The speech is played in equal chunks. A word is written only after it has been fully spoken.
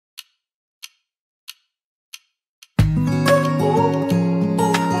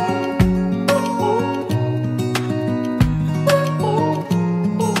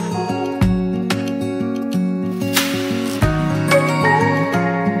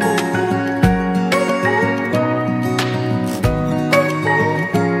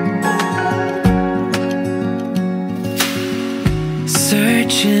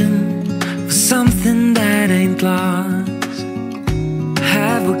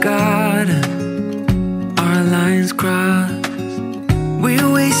garden, our lines cross.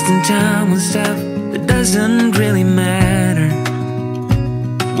 We're wasting time on stuff that doesn't really matter,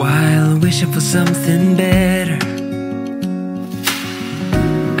 while wishing for something better.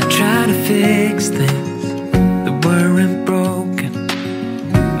 I try to fix things that weren't broken,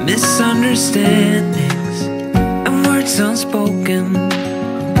 misunderstandings and words unspoken.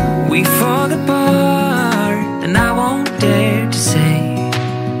 We fall apart and I won't dare to say,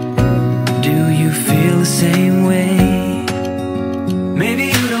 do you feel the same way? Maybe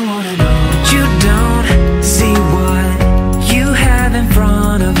you don't wanna know, but you don't see what you have in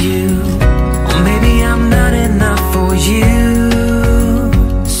front of you. Or maybe I'm not enough for you,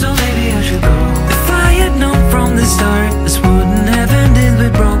 so maybe I should go. If I had known from the start, this wouldn't have ended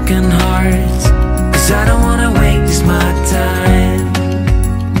with broken hearts. Cause I don't wanna waste my time.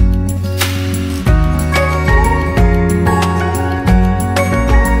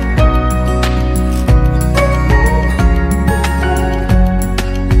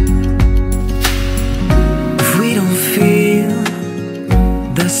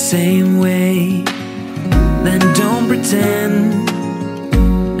 Same way, then don't pretend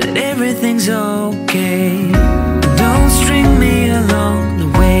that everything's okay. Don't string me along the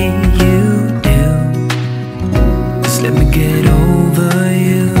way you do. Just let me get over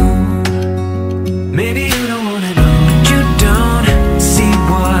you. Maybe you don't wanna know, but you don't see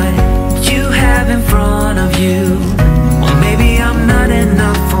what you have in front of you. Or maybe I'm not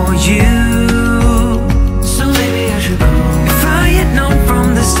enough for you, so maybe I should go. If I had known from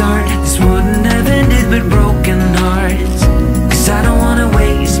the start, this wouldn't have ended with broken hearts. Cause I don't wanna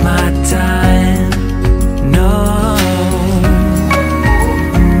waste my time, no.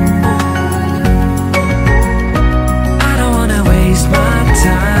 I don't wanna waste my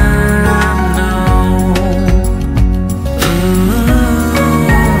time, no.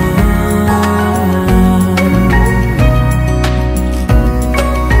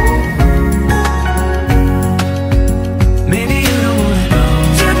 Maybe you don't wanna know,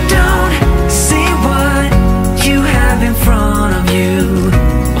 you don't see what you have in front of you.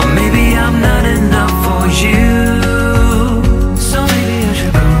 Or maybe I'm not enough for you, so maybe I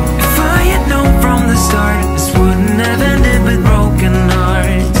should go. If I had known from the start, this wouldn't have ended with broken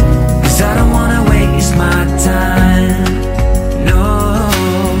hearts. Cause I don't wanna waste my time, no.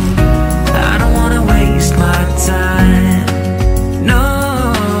 I don't wanna waste my time, no.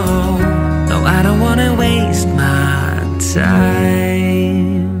 No, I don't wanna waste my time.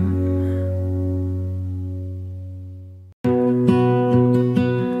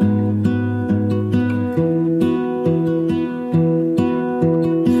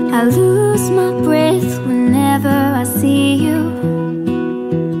 I lose my breath whenever I see you.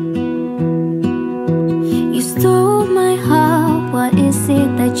 You stole my heart, what is it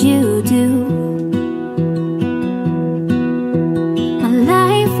that you do? My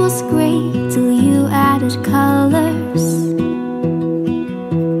life was great till you added colors.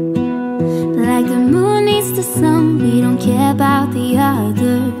 Like the moon needs the sun, we don't care about the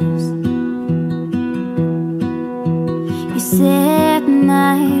others. You set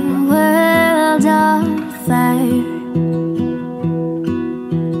my world on fire.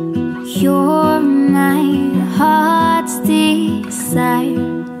 You're my heart's desire.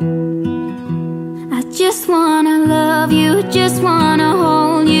 I just wanna love you, just wanna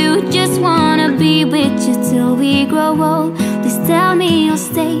hold you, just wanna be with you till we grow old. Please tell me you'll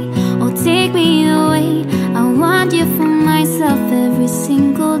stay or take me away. I want you for myself every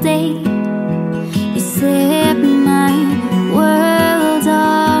single day. You set my world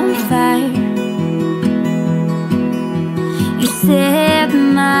on fire. You set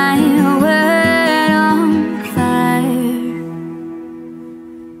my world on fire.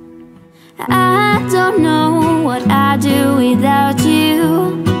 I don't know what I'd do without you.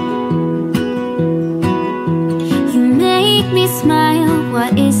 You make me smile,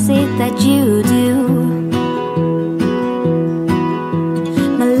 what is it that you do?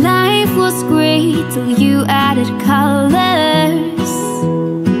 My life was great till you added colors.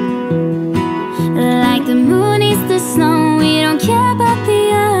 Like the moon is the snow, we don't care about the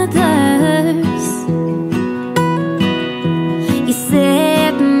others. You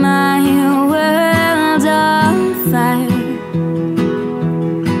set my world on fire.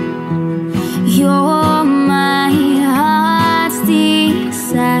 You're my heart's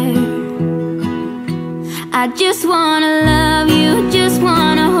desire. I just wanna love you, just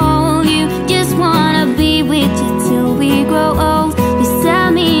wanna hold you, just wanna be with you till we grow old. Please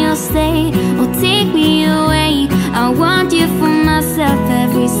tell me you'll stay or take me away. I want you for myself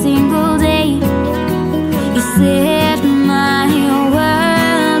every single day. You set my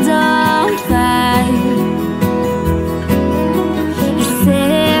world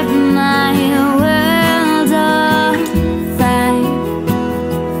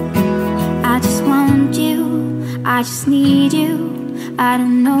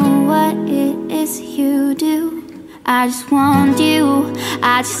know what it is you do. I just want you,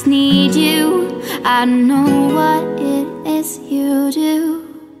 I just need you. I know what it is you do.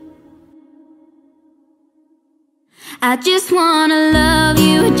 I just wanna love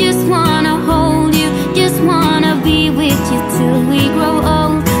you, just wanna hold you, just wanna be with you till we grow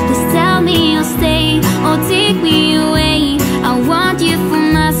old. Just tell me you'll stay or take me away. I want you for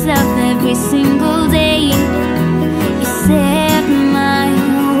myself every single day. You set my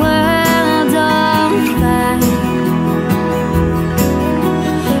world on fire.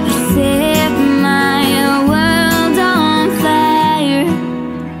 You set my world on fire.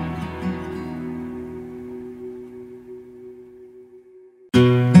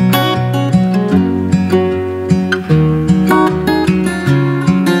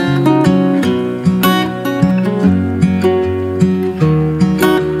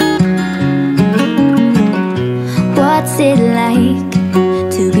 What's it like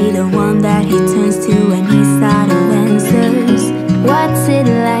to be the one that he turns to when he's out of answers? What's it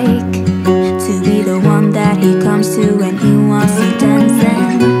like to be the one that he comes to when he wants to dance?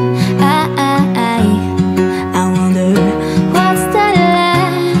 And I wonder what's that like?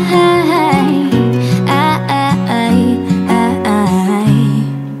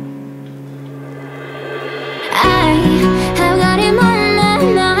 I have got him on my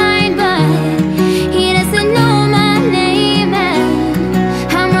mind, but he doesn't know my name, and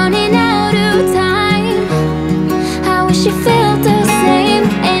I'm running out of time. I wish you felt the same,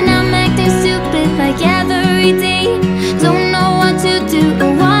 and I'm acting stupid like every day. Don't know what to do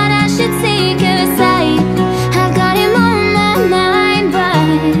or what I should say, 'cause I've got him on my mind, but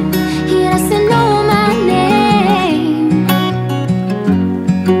he doesn't know my name.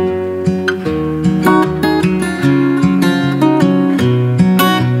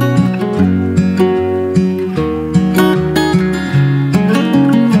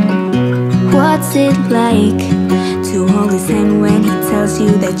 What's it like to hold his hand when he tells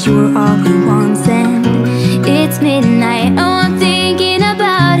you that you're all he wants? And it's midnight, oh, I'm thinking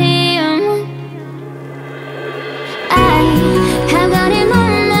about him. I have got him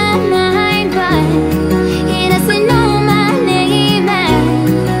on my mind, but he doesn't know my name, and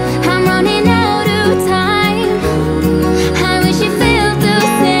I'm running out of time. I wish you felt the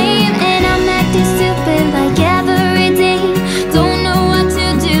same, and I'm acting stupid like every day. Don't know what to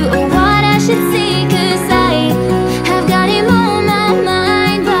do or what I should say, 'cause I've got him on my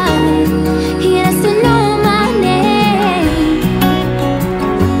mind, but he doesn't know my name.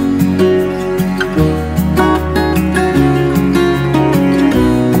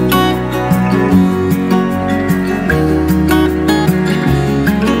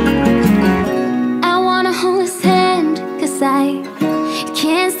 I wanna hold his hand, 'cause I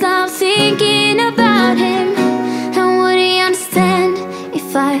can't stop thinking about him. And would he understand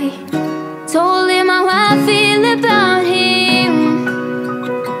if I told him how I feel about him?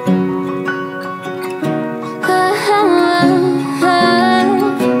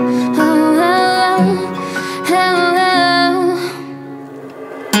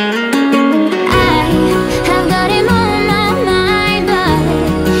 I have got him on my mind, but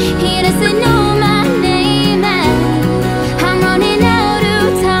he doesn't know my name, and I'm running out of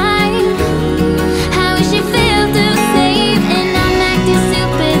time. I wish you felt the same, and I'm acting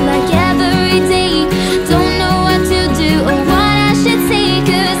stupid like every day. Don't know what to do or what I should say,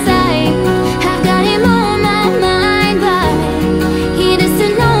 'cause I've got him on my mind, but he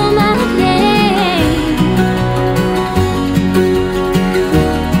doesn't know my name.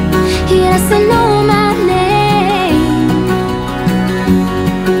 He doesn't know my name.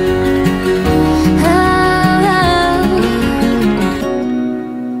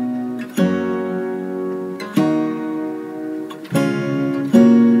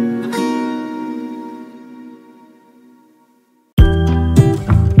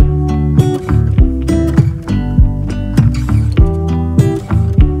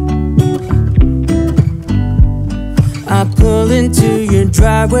 I pull into your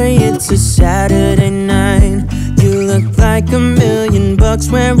driveway, it's a Saturday night. You look like $1,000,000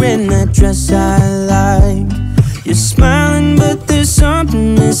 wearing that dress I like. You're smiling, but there's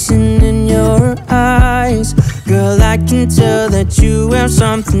something missing in your eyes. Girl, I can tell that you have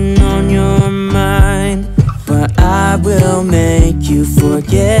something on your mind. But I will make you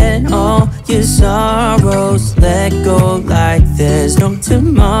forget all your sorrows. Let go like there's no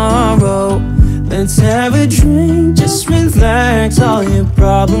tomorrow. Let's have a drink, just relax, all your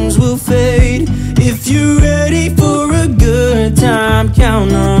problems will fade. If you're ready for a good time,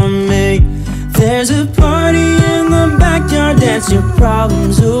 count on me. There's a party in the back backyard, dance your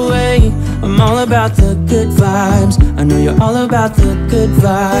problems away. I'm all about the good vibes. I know you're all about the good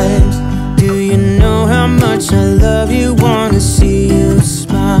vibes. Do you know how much I love you? Wanna see you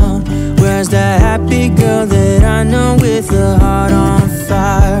smile. Where's that happy girl that I know with a heart on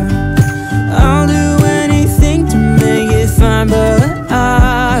fire? I'll do anything to make it fine, but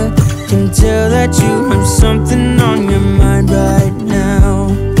I can tell that you have something on your mind right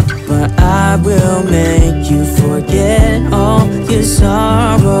now. But I will make you forget all your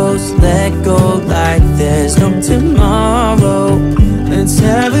sorrows. Let go like there's no tomorrow. Let's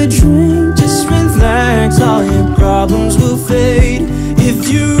have a drink, just relax. All your problems will fade. If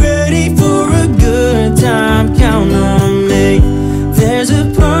you're ready for a good time, count on me. There's a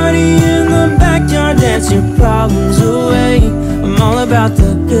party in the backyard, dance your problems away. I'm all about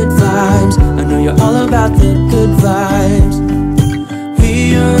the good vibes. I know you're all about the good vibes.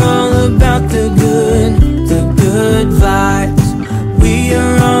 We are all about the good vibes. We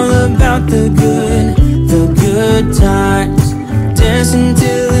are all about the good times. Dance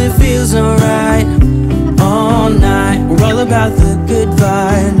until it feels alright, all night. We're all about the good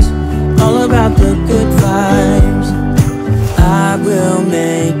vibes, all about the good vibes. I will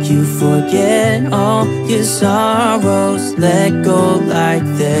make you forget all your sorrows. Let go like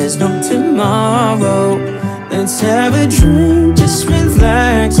there's no tomorrow. Let's have a drink, just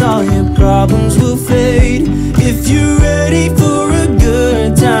relax. All your problems will fade. If you're ready for a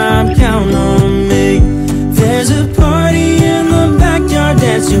good time, count on me. There's a party in the backyard,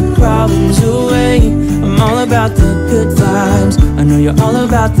 dance your problems away. I'm all about the good vibes. I know you're all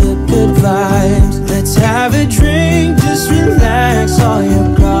about the good vibes. Let's have a drink, just relax. All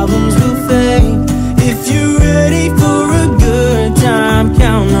your problems will fade. If you're ready for a good time,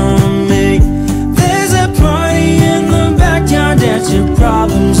 count on me. There's a party in the backyard, dance your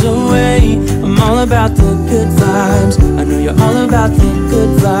problems away. I'm all about the good vibes. I know you're all about the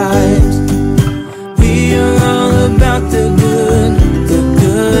good vibes. We are all about the good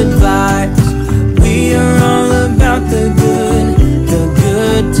vibes. We are all about the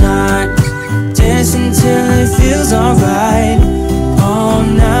good times. Dance until it feels alright, all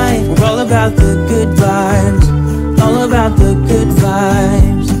night. We're all about the good vibes, all about the good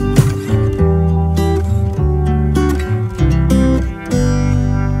vibes.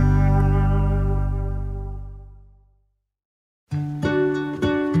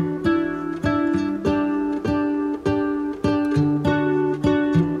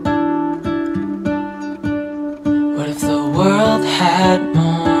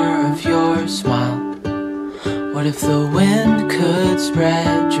 What if the wind could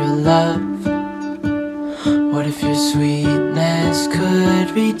spread your love? What if your sweetness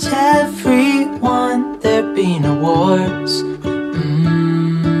could reach everyone? There'd be no wars.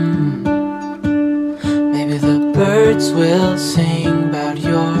 Maybe the birds will sing about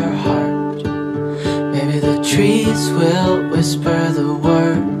your heart. Maybe the trees will whisper the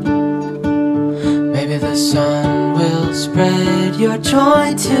word. Maybe the sun will spread your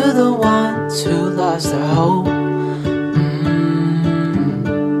joy to the ones who lost their hope.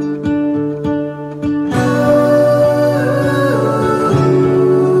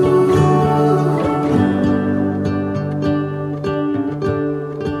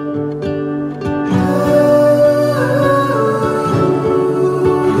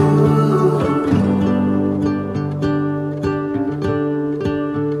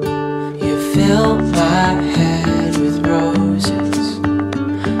 Fill my head with roses.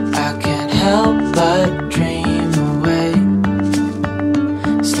 I can't help but dream away.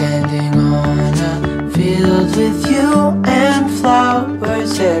 Standing on a field with you and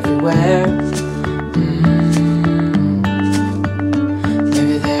flowers everywhere.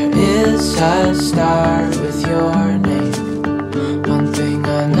 Maybe there is a star with your name. One thing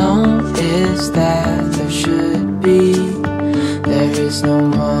I know is that there should be. There is no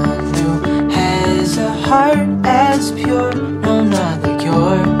one who has a heart as pure, no, not like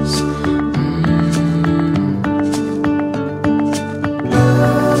yours.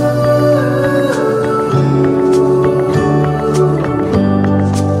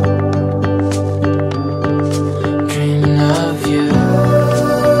 Dreaming of you.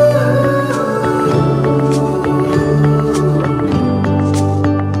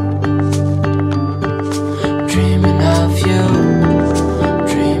 Dreaming of you.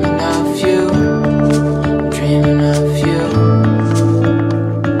 Dreaming of you. Dreaming of you.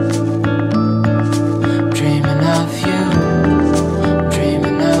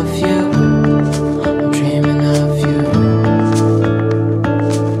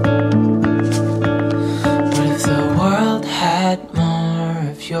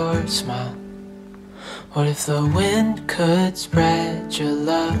 if the wind could spread your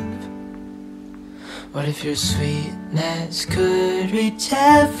love? What if your sweetness could reach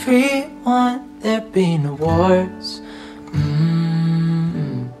everyone? There'd be no wars.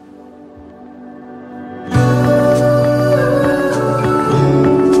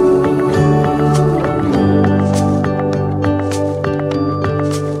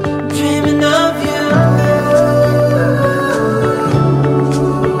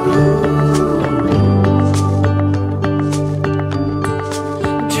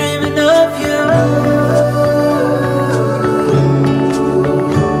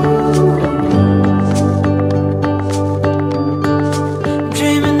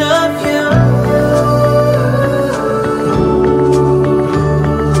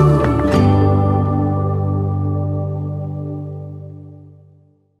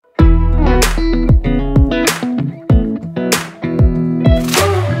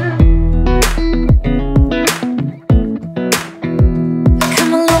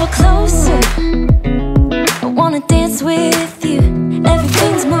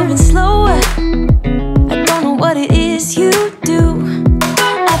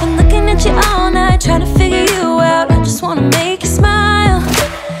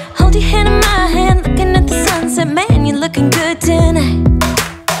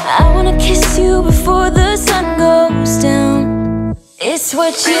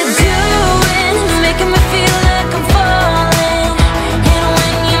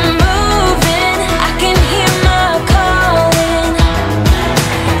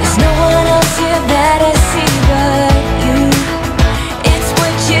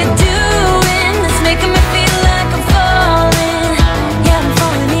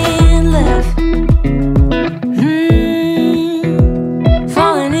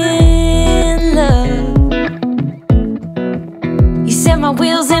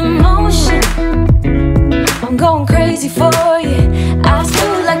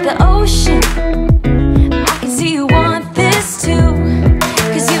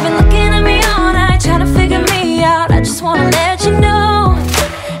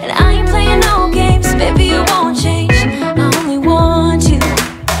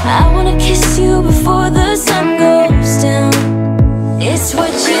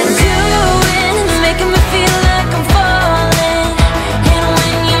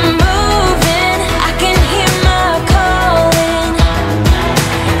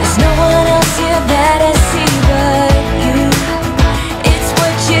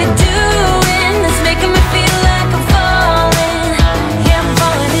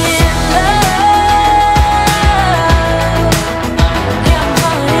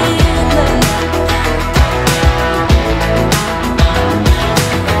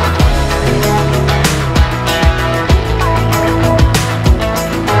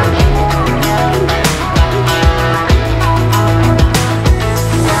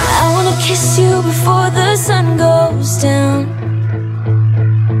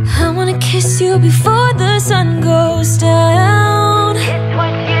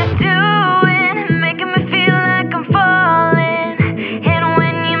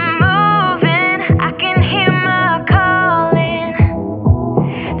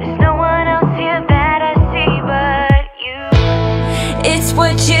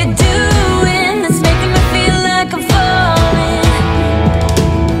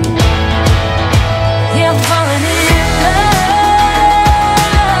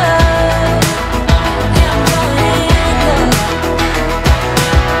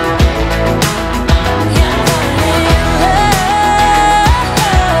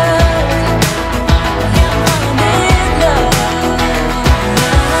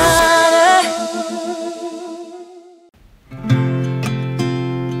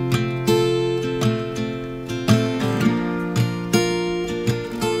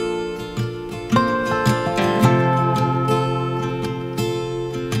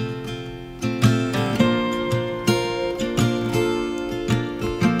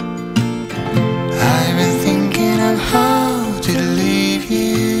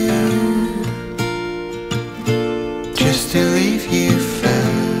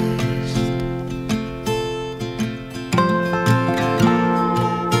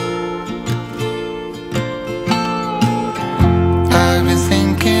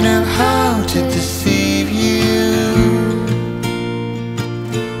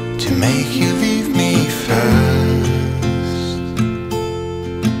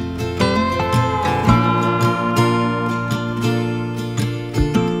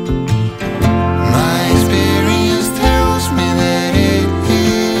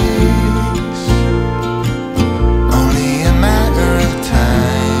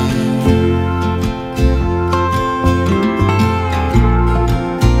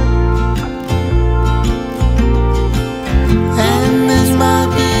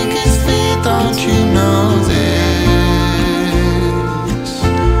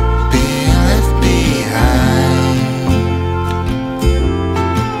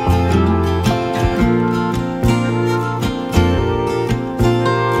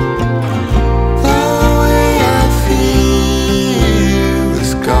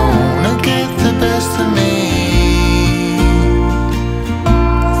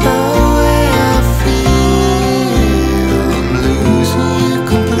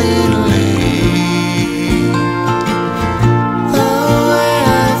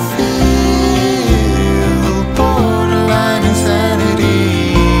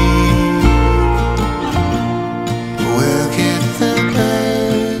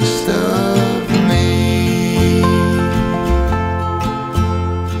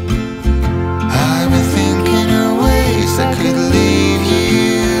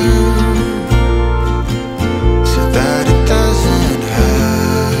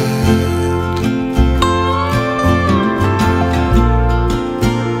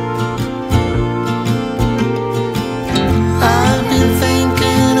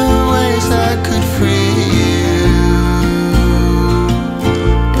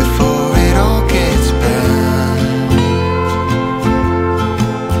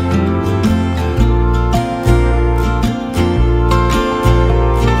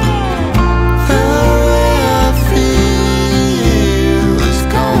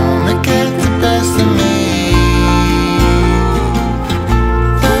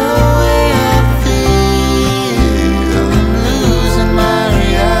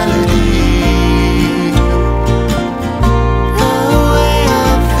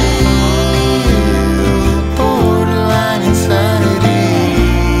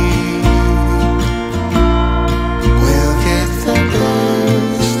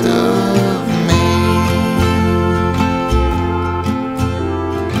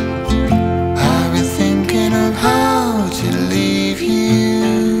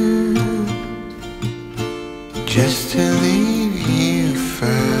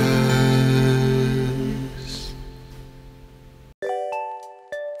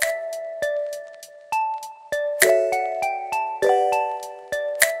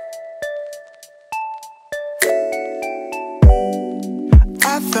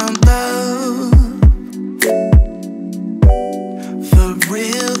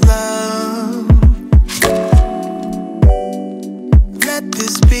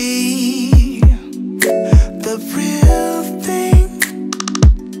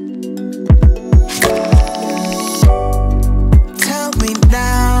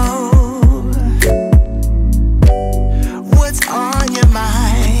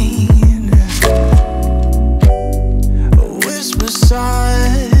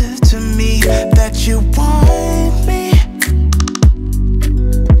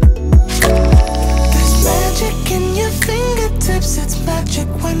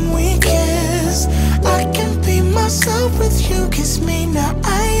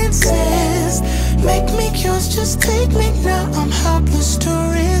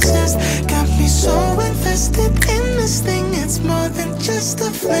 just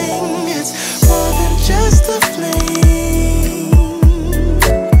a fling. It's more than just a fling.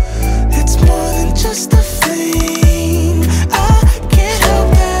 It's more than just a fling. I can't help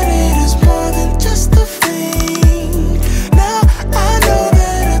that it is more than just a fling. Now I know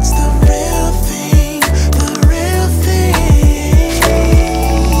that it's the real thing, the real thing.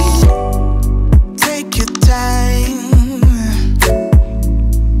 Take your time.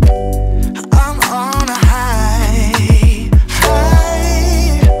 I'm on a high,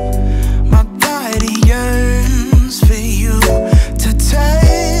 high. My body yearns for you to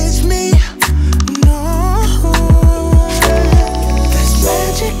touch me. No, there's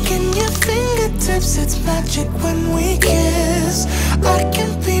magic in your fingertips. It's magic when we kiss. I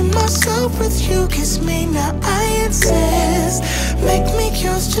can be myself with you. Kiss me now, I insist. Make me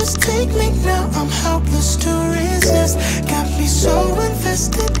yours, just take me now. I'm helpless to resist. Got me so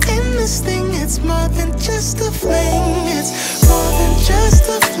invested in this thing. It's more than just a fling. It's more than just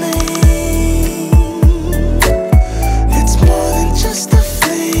a fling. It's more than just a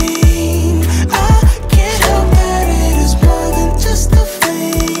fling. I can't help that it is more than just a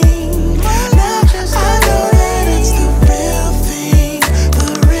fling. Now I know that it's the real thing, the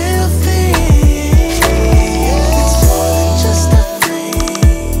real thing. It's more than just a fling.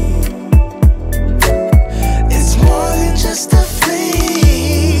 It's more than just a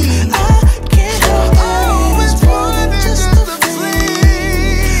fling. I can't help that it's more than just a fling.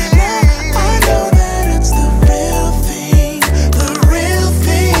 Now I know that it's the real thing, the real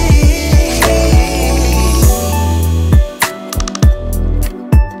thing.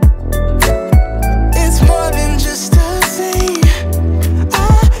 It's more than just a thing. I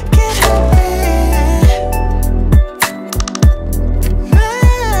can't help it.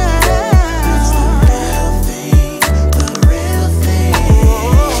 It's the real thing, the real thing.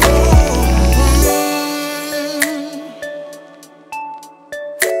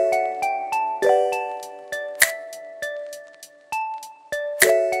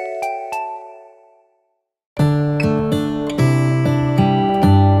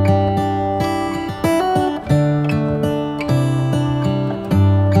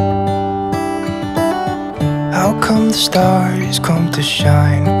 How come the stars come to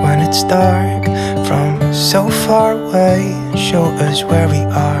shine when it's dark? From so far away, show us where we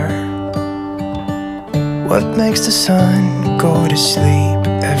are. What makes the sun go to sleep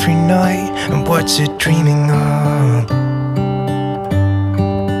every night? And what's it dreaming of?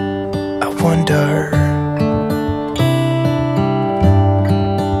 I wonder.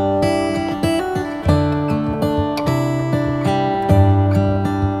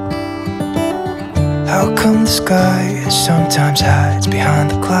 How come the sky sometimes hides behind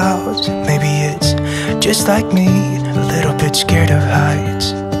the clouds? Maybe it's just like me, a little bit scared of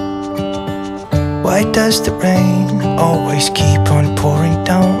heights. Why does the rain always keep on pouring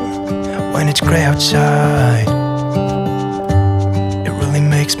down when it's gray outside? It really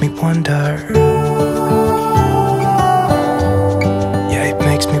makes me wonder. Yeah, it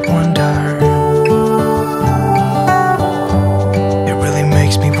makes me wonder. It really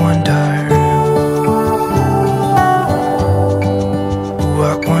makes me wonder.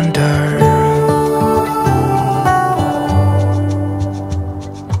 I wonder.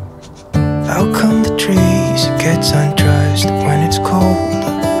 How come the trees get undressed when it's cold?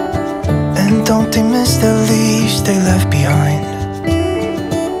 And don't they miss the leaves they left behind?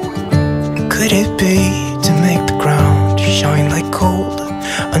 Could it be to make the ground shine like gold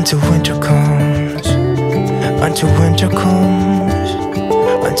until winter comes? Until winter comes.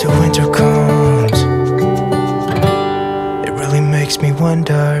 Until winter comes. Makes me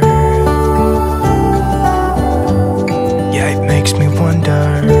wonder. Yeah, it makes me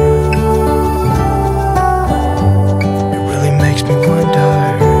wonder. It really makes me wonder.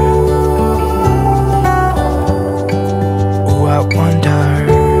 Ooh, I wonder.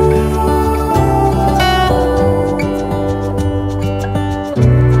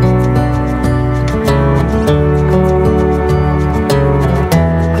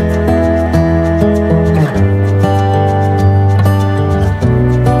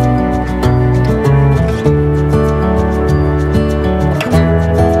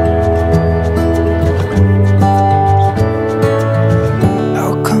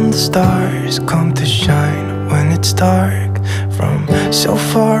 Stars come to shine when it's dark from so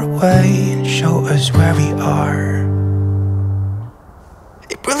far away and show us where we are.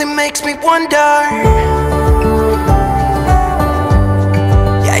 It really makes me wonder.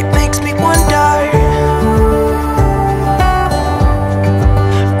 Yeah, it makes me wonder.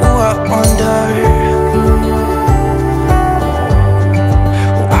 Ooh, I wonder.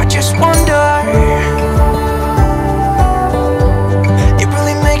 Ooh, I just wonder.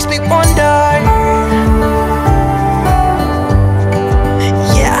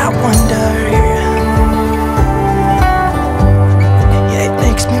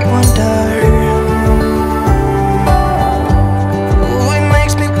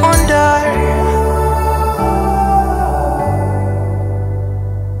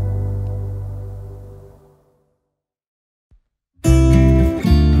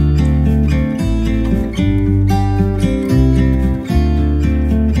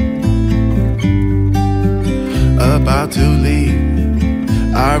 about to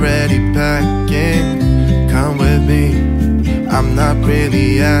leave, already packing. Come with me, I'm not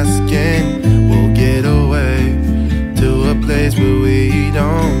really asking. We'll get away to a place where we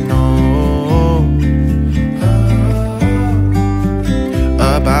don't know.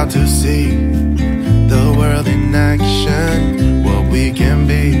 About to see the world in action, what we can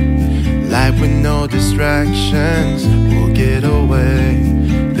be, life with no distractions. We'll get away,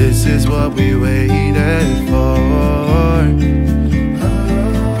 this is what we waited for.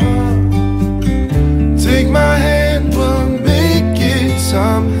 Take my hand, we'll make it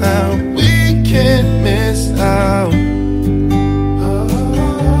somehow. We can't miss out.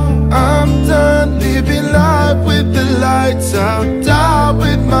 I'm done living life with the lights out, die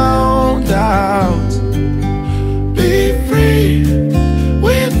with my own doubts. Be free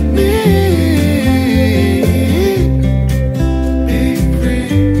with me. Be free.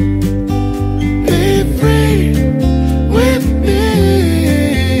 Be free with me.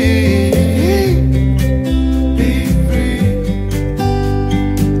 Be free.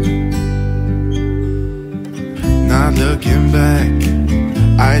 Not looking back,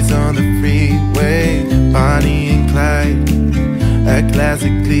 eyes on the freeway, Bonnie and Clyde, a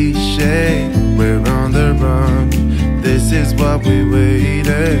classic cliche. We're on the run, this is what we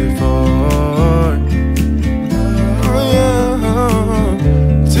waited for. Oh yeah.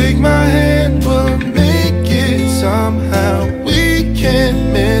 Take my hand, we'll make it somehow. We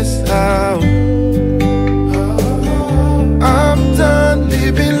can't miss out. I'm done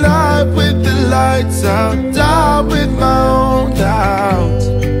living life with the lights out, die with my own doubts.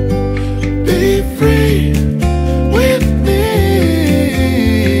 Be free with me.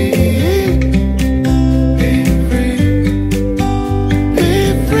 Be free. Be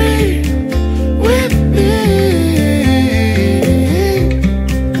free with me.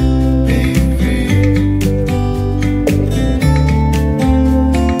 Be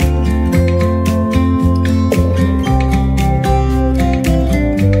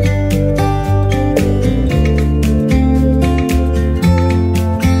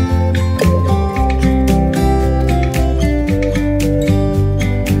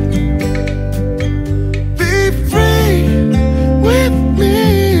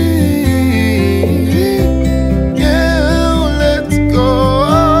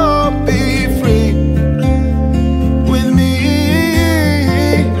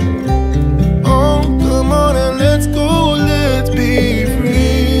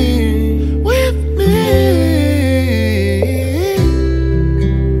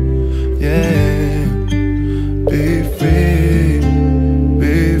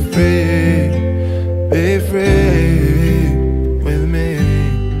free.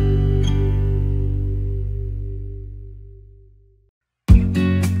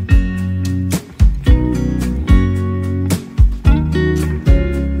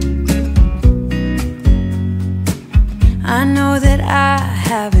 I know that I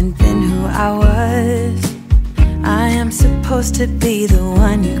haven't been who I was. I am supposed to be the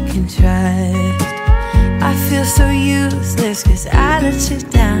one you can trust. I feel so useless cause I let you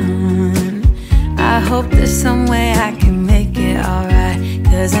down. I hope there's some way I can make it alright,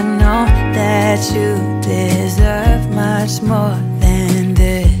 cause I know that you deserve much more than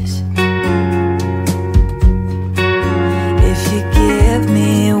this. If you give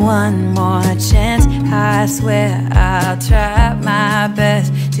me one more chance, I swear I'll try my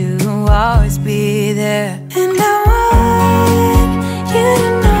best to always be there. And I want you to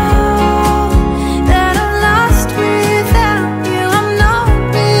know that I'm lost without you. I'm not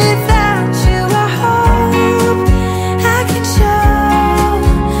without you. I hope I can show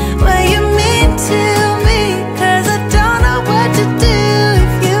what you mean to me, cause I don't know what to do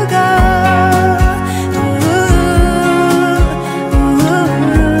if you go. Ooh,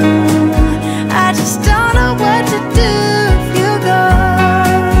 I just don't know what to do if you go.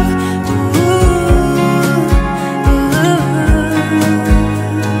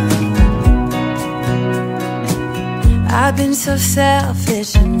 I've been so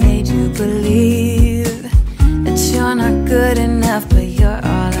selfish and made you believe that you're not good enough, but you're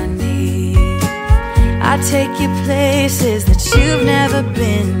all I need. I take you places that you've never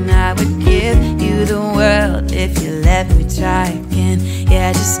been. I would give you the world if you let me try again.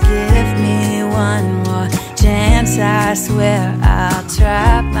 Yeah, just give me one more chance. I swear I'll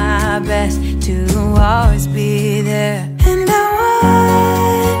try my best to always be there. And I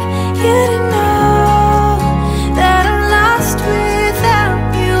want you to know that I'm lost without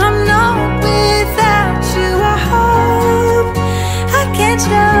you. I'm not without you. I hope I can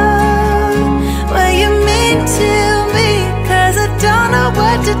show what you mean to me, cause I don't know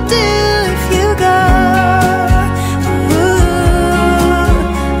what to do if you go.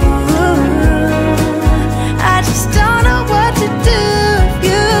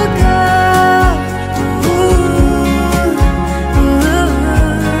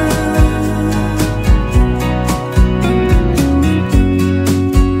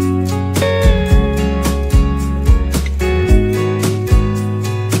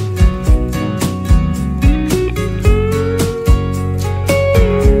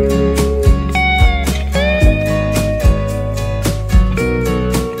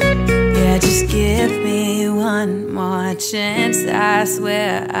 I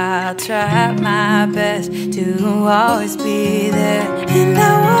swear I'll try my best to always be there. And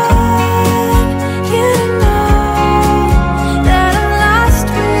I want you to know that I'm lost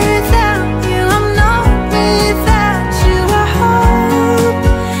without you. I'm not without you. I hope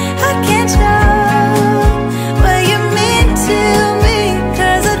I can show what you mean to me,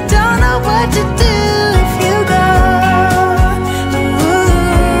 'cause I don't know what to do if you go.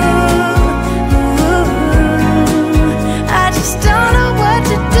 I just don't know what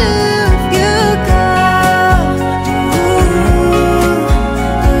to do if you go.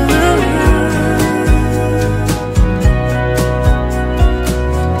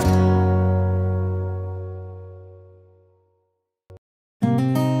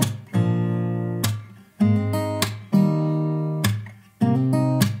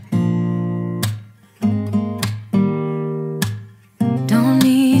 Don't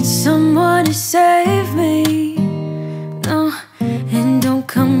need someone to save me, no, and don't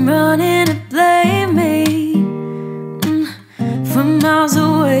come running to blame me. From miles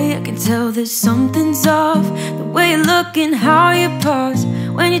away I can tell that something's off. The way you look and how you pause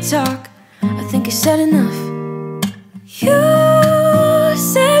when you talk, I think you said enough. You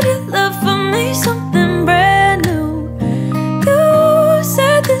said your love for me something brand new. You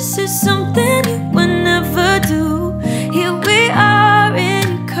said this is something you would never do. Here we are in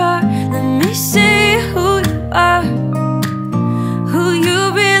a car, let me see who you are, who you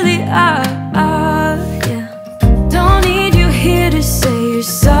really are, yeah. Don't need you here to say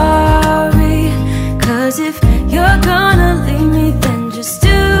you're sorry, 'cause if you're gonna leave me, then just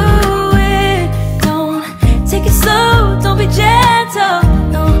do it. Don't take it slow, don't be gentle,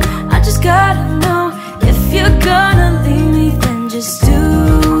 no, I just gotta know. If you're gonna leave me, then just do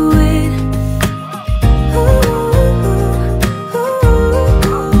it.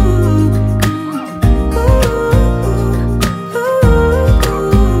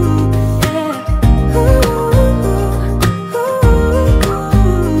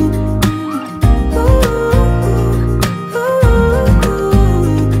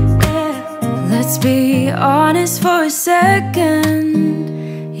 Let's be honest for a second,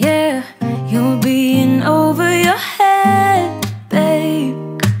 yeah. You're being over your head, babe,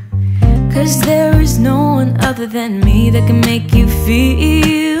 'cause there is no one other than me that can make you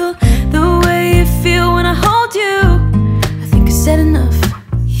feel the way you feel when I hold you. I think I said enough.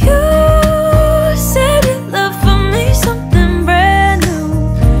 You said your love for me something brand new.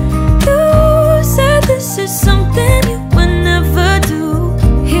 You said this is something you would never do.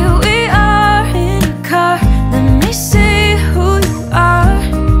 Here we are in a car, let me see who you are,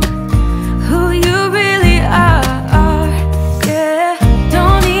 who you really are, yeah.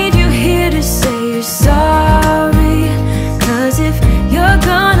 Don't need you here to say you're sorry, 'cause if you're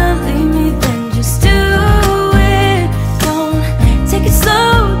gonna leave me, then just do it. Don't take it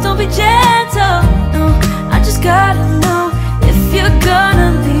slow, don't be gentle, no, I just gotta know. If you're gonna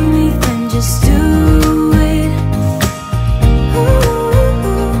leave me, then just do it.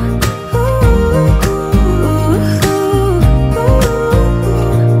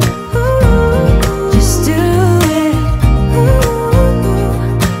 Just do it.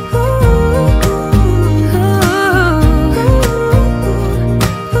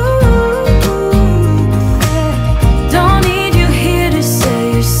 Don't need you here to say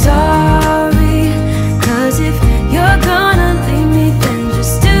you're sorry, 'cause if you're gonna leave me, then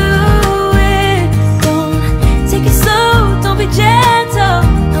just do it. Don't take it slow, don't be gentle,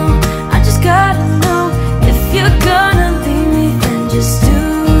 no, I just gotta know. If you're gonna leave me, then just do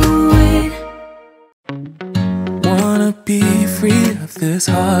it. Wanna be free of this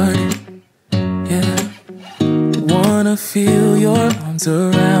heart, yeah. Wanna feel your arms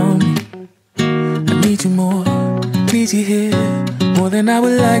around me. I need you more, need you here, more than I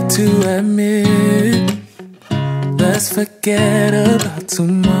would like to admit. Let's forget about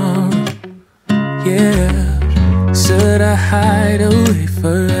tomorrow, yeah. Should I hide away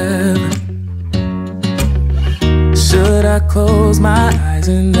forever? Should I close my eyes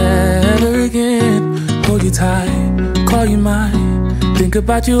and never again hold you tight, call you mine, think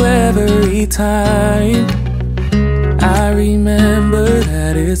about you every time? I remember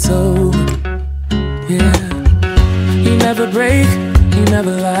that it's over, yeah. You never break, you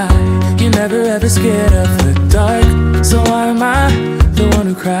never lie, you never ever scared of the dark. So why am I the one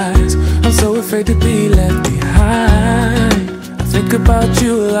who cries? I'm so afraid to be left behind. I think about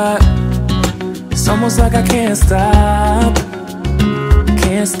you a lot, it's almost like I can't stop,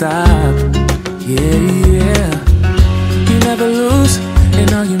 yeah. You never lose an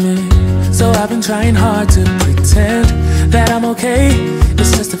argument, so I've been trying hard to pretend that I'm okay.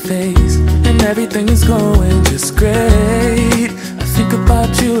 It's just a phase, and everything is going just great. I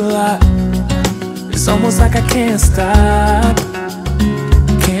almost like I can't stop.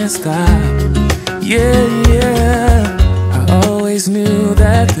 Can't stop. Yeah, yeah. I always knew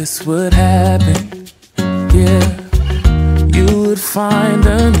that this would happen. Yeah. You would find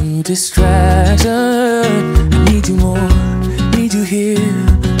a new distraction. I need you more, need you here,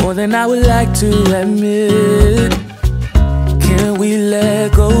 more than I would like to admit. Can we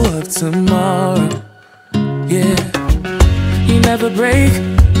let go of tomorrow? Yeah. You never break,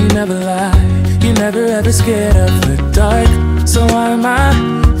 you never lie, you never ever scared of the dark. So why am I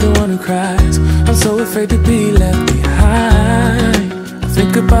the one who cries? I'm so afraid to be left behind. I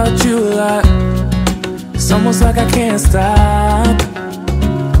think about you a lot. It's almost like I can't stop.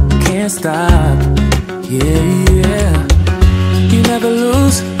 Can't stop. Yeah, yeah. You never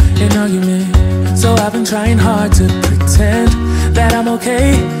lose an argument, so I've been trying hard to pretend that I'm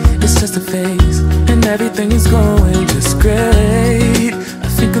okay. It's just a phase, and everything is going just great. I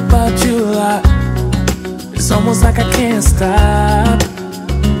think about you a lot. It's almost like I can't stop.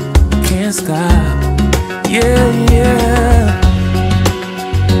 Can't stop. Yeah, yeah.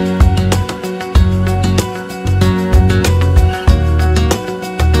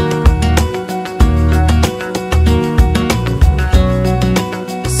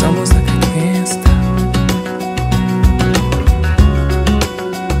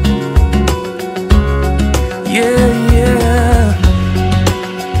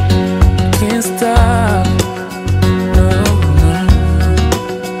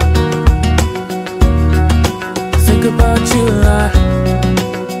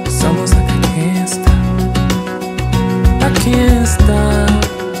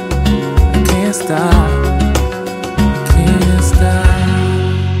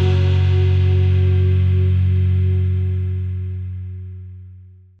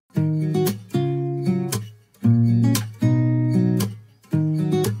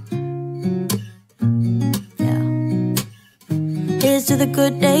 The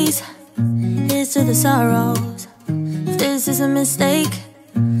good days, here's to the sorrows. If this is a mistake,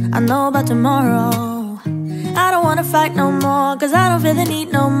 I know about tomorrow. I don't wanna fight no more, cause I don't feel the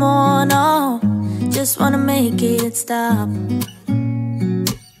need no more, no. Just wanna make it stop.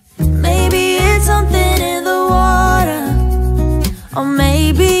 Maybe it's something in the water, or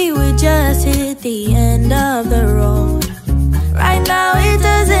maybe we just hit the end of the road. Right now it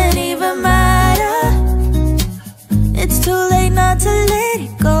doesn't even matter. It's too late not to let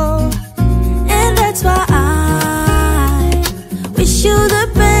it go. And that's why I wish you the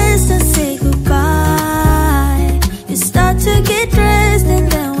best and say goodbye. You start to get dressed and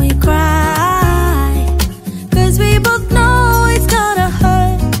then we cry, cause we both know it's gonna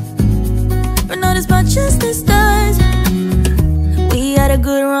hurt, but not as much as this does. We had a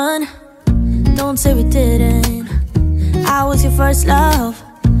good run, don't say we didn't. I was your first love,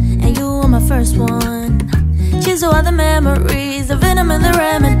 and you were my first one. Cheers to all the memories, the venom and the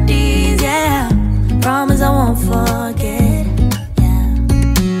remedies, yeah. Promise I won't forget, yeah.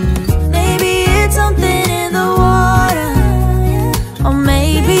 Maybe it's something in the water, yeah. Or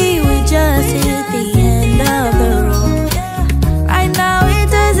maybe we just hit the end of the road, yeah. Right now it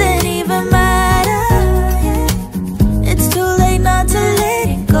doesn't even matter, yeah. It's too late not to let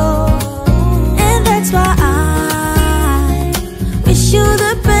it go. And that's why I wish you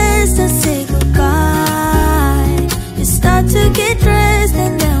the best and say goodbye. Start to get dressed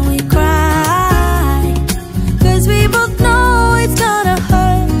and then we cry, cause we both know it's gonna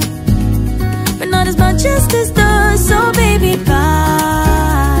hurt, but not as much as this does. So baby,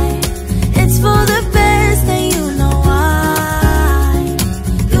 bye. It's for the best and you know why.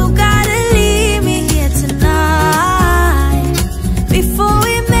 You gotta leave me here tonight before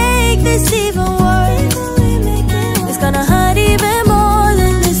we make this even worse. It's gonna hurt even more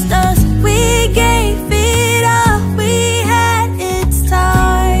than this does. We gave it up,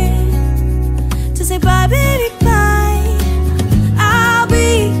 say bye, baby, bye. I'll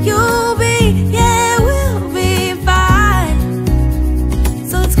be, you'll be, yeah, we'll be fine.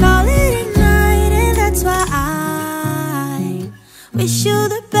 So let's call it a night, and that's why I wish you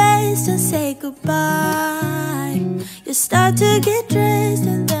the best and say goodbye. You start to get dressed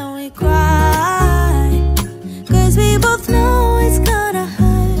and then we cry, cause we both know it's gonna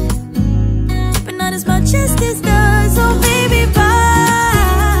hurt, but not as much as this does. So baby, bye.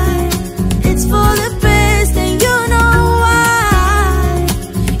 For the best and you know why.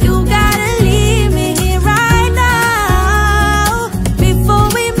 You gotta leave me here right now before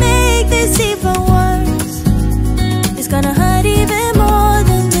we make this even worse. It's gonna hurt even more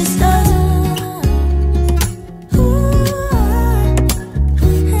than this does. Ooh.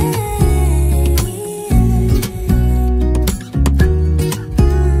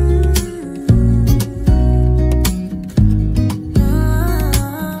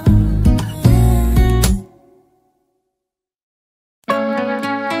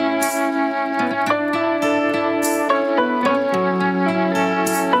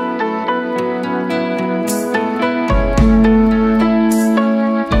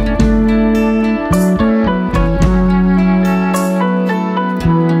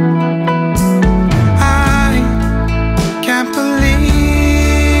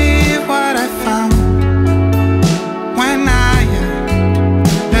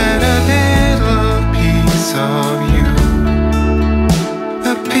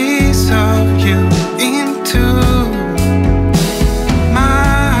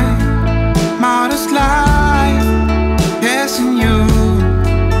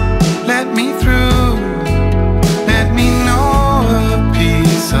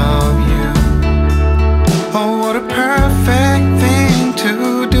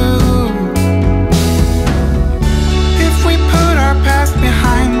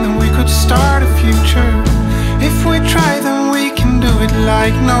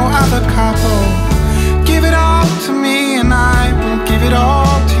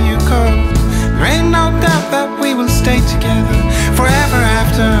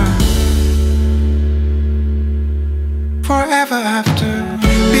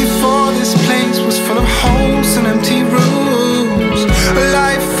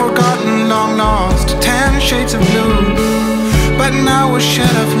 I was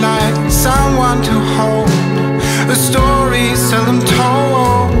shed of light, someone to hold, a story seldom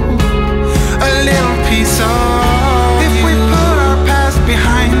told, a little piece of If we put our past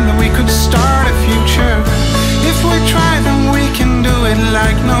behind, then we could start a future. If we try, then we can do it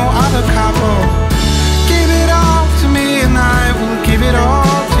like no other couple. Give it all to me and I will give it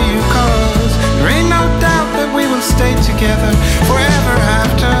all to you, 'cause there ain't no doubt that we will stay together forever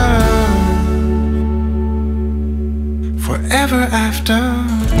after. Forever after.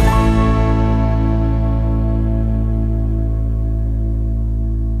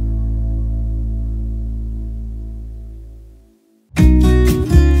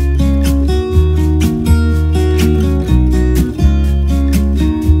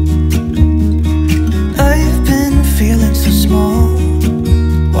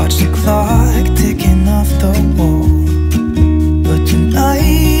 Clock ticking off the wall, but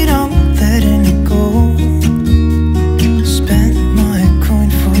tonight I'm letting it go. Spend my coin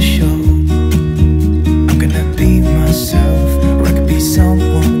for sure. I'm gonna be myself, or I could be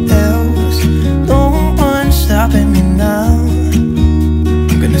someone else. No one's stopping me now.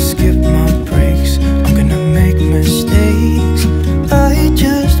 I'm gonna skip my breaks, I'm gonna make mistakes. I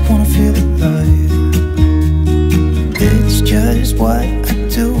just wanna feel alive. It's just what I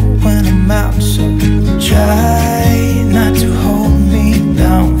do when I'm out, so try not to hold me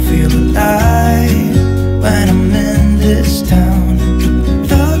down. Feel alive when I'm in this town.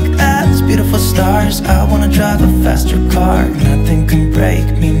 Look at these beautiful stars, I wanna drive a faster car. Nothing can break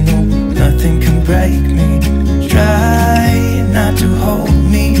me, no, nothing can break me. Try not to hold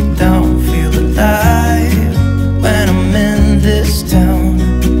me down. Feel alive when I'm in this town.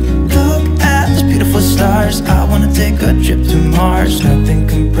 Look at these beautiful stars, I wanna take a trip to Mars. Nothing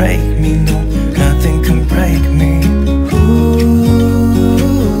can break me, no, nothing can break me.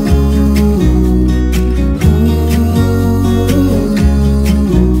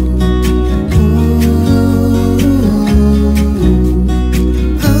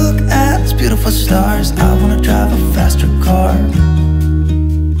 Look at these beautiful stars, I wanna drive a faster car.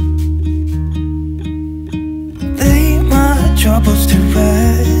 Lay my troubles to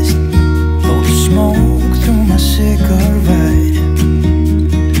rest, blow the smoke through my cigarette.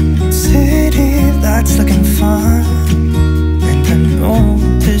 City lights looking fine, and I know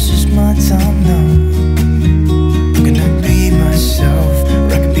this is my time now. I'm gonna be myself,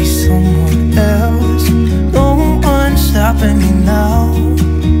 or I could be someone else. No one's stopping me now.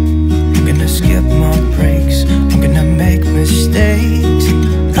 I'm gonna skip my breaks, I'm gonna make mistakes.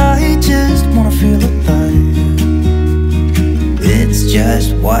 I just wanna feel alive. It's just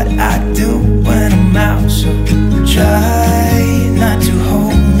what I do when I'm out, so try not to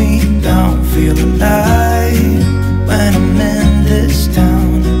hold me down. Feel alive when I'm in this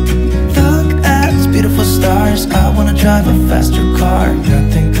town. Look at these beautiful stars, I wanna drive a faster car.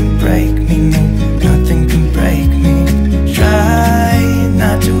 Nothing can break me, no, nothing can break me. Try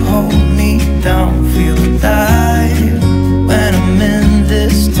not to hold me down. Feel alive when I'm in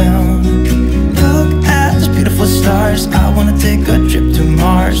this town. Look at these beautiful stars, I wanna take a trip to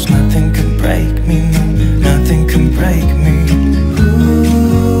Mars. Nothing can break me, no, nothing can break me.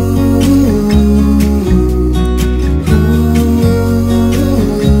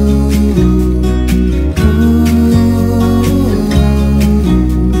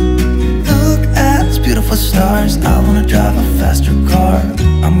 Stars, I wanna drive a faster car.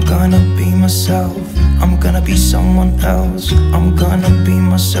 I'm gonna be myself, I'm gonna be someone else. I'm gonna be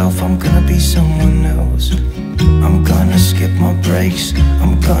myself, I'm gonna be someone else. I'm gonna skip my breaks,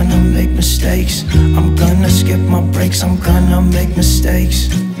 I'm gonna make mistakes. I'm gonna skip my breaks, I'm gonna make mistakes.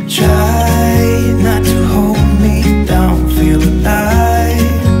 Try not to hold me down. Feel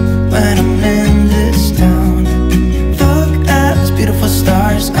alive when I'm in this town. Look at these beautiful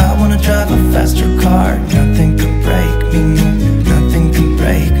stars, I wanna drive a faster car. Nothing can break me, no, nothing can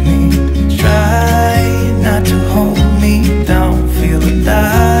break me. Try not to hold me down. Feel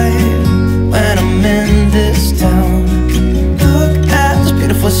alive when I'm in this town. Look at those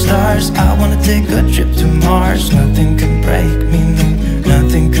beautiful stars, I wanna take a trip to Mars. Nothing can break me, no,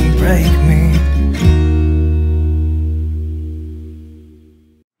 nothing can break me.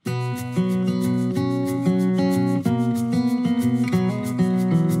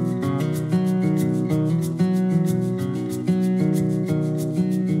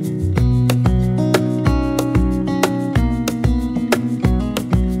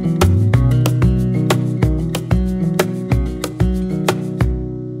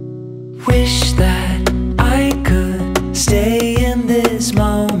 Wish that I could stay in this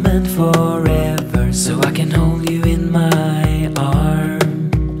moment forever, so I can hold you in my arms.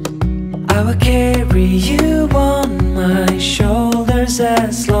 I will carry you on my shoulder. hours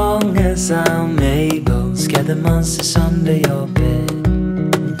as long as I'm able. Scare the monsters under your bed.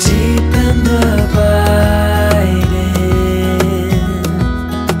 Deep and abiding,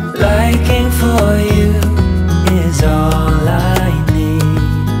 liking for you is all I need.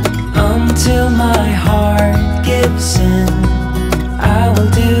 Until my heart gives in, I will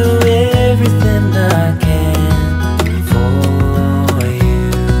do everything I can for you.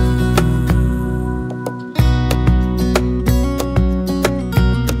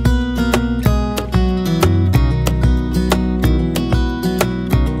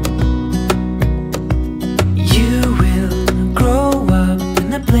 You will grow up in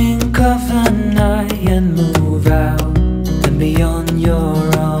the blink of an eye and move out and beyond your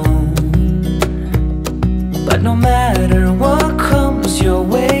own. But no matter what comes your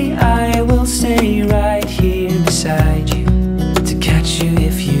way, I will stay right here beside you to catch you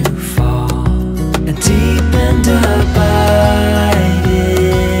if you fall. And deep and abiding,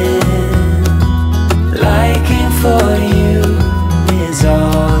 liking for you is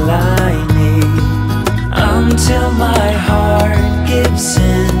all I need. Until my heart gives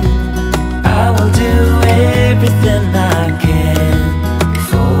in, I will do everything I can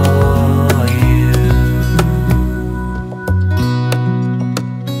for you.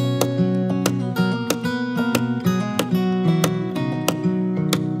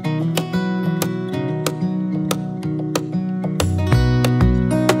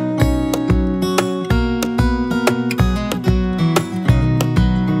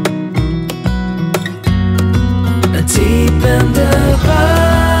 Deep and abiding,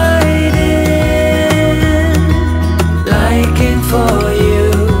 liking for you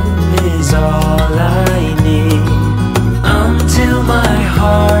is all I need. Until my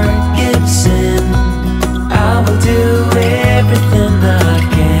heart gives in, I will do everything I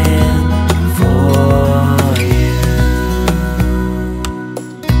can for you.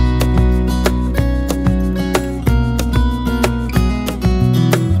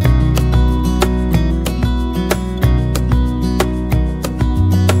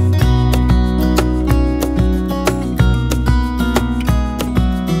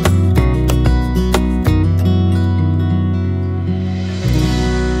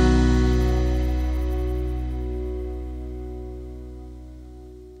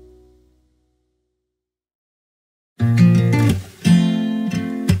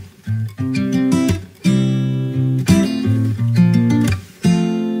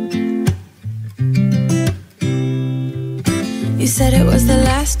 You said it was the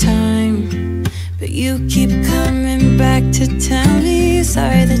last time, but you keep coming back to tell me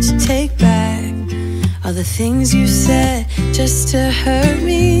sorry that you take back all the things you said just to hurt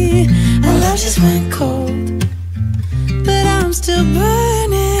me. Our love just went cold, but I'm still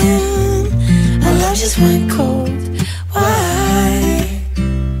burning. Our love just went cold. Why?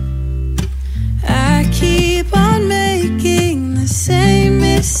 I keep on making the same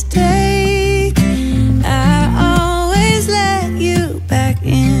mistake. I always let you back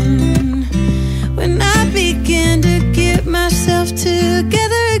in when I begin to get myself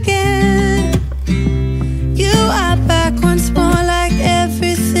together again. You are back once more, like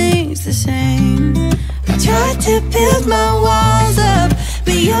everything's the same. I tried to build my walls up,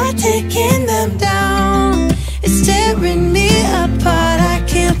 but you're taking them down. It's tearing me apart, I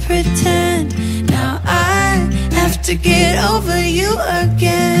can't pretend. Now I have to get over you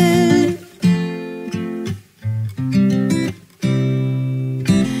again.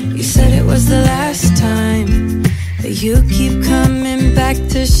 You said it was the last time, but you keep coming back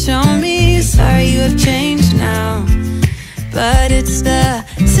to show me sorry you have changed now. But it's the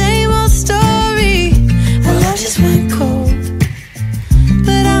same old story. Our love just went cold,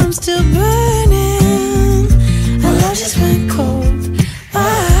 but I'm still burning. Our love just went cold.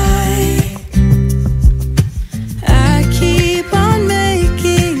 Why? I keep on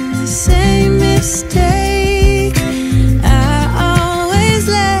making the same mistake. I always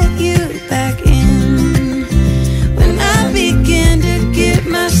let you back in when I begin to get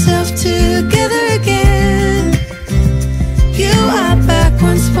myself together again. You are back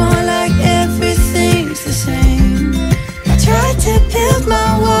once more, like everything's the same. I tried to build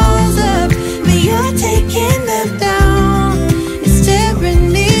my walls up, but you're taking them down.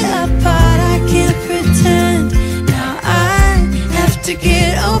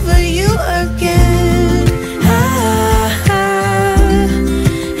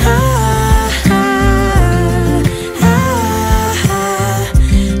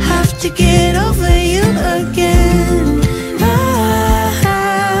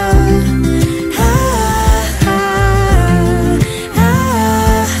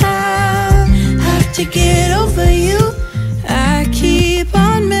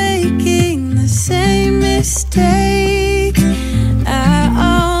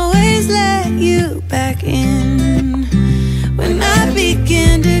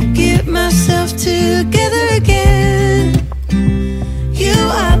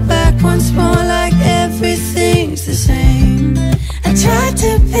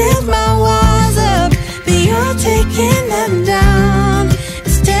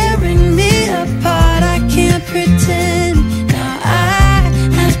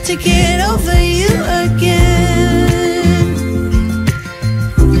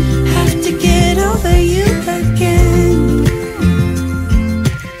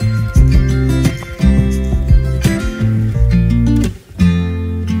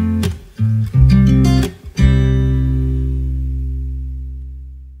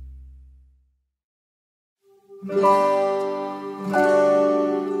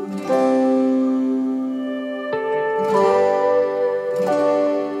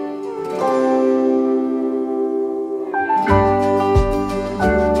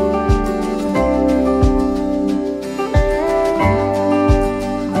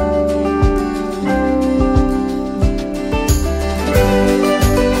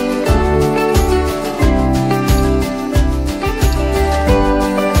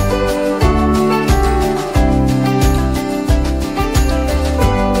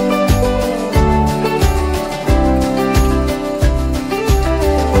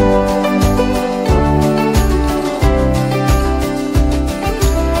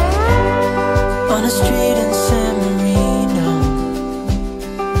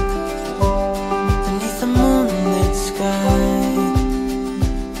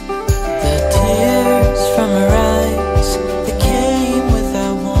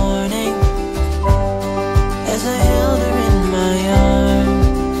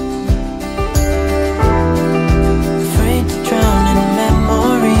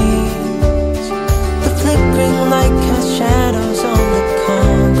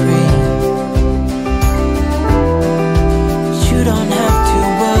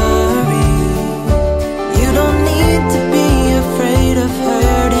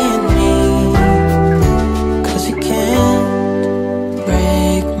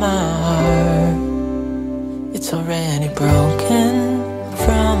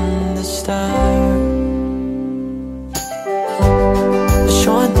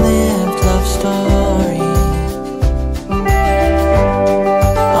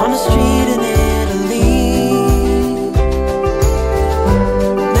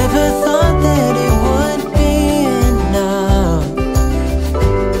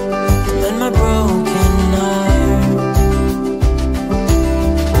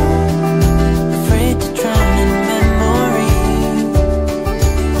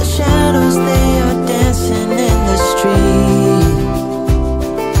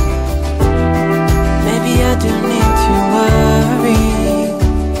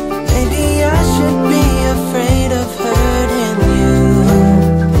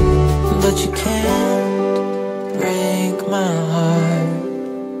 you can.